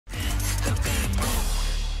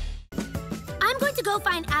to go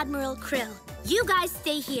find Admiral Krill. You guys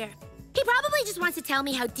stay here. He probably just wants to tell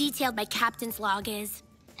me how detailed my captain's log is.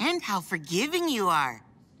 And how forgiving you are.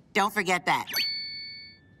 Don't forget that.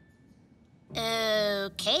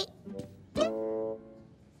 Okay.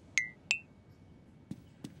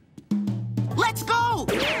 Let's go!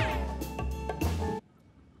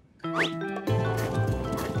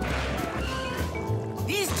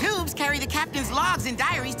 These tubes carry the captain's logs and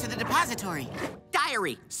diaries to the depository.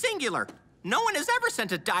 Diary, singular. No one has ever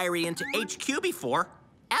sent a diary into HQ before,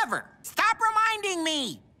 ever. Stop reminding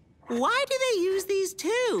me! Why do they use these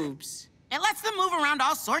tubes? It lets them move around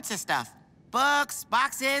all sorts of stuff. Books,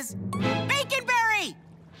 boxes, Baconberry!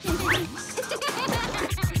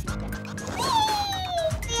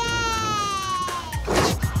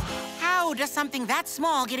 How does something that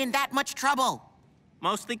small get in that much trouble?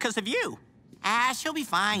 Mostly because of you. She'll be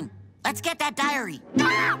fine. Let's get that diary.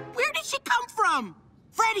 Ah, where did she come from?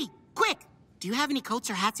 Freddy, quick! Do you have any coats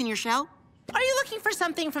or hats in your shell? Are you looking for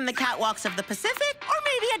something from the catwalks of the Pacific? Or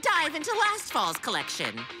maybe a dive into last fall's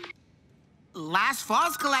collection? Last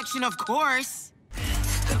fall's collection, of course.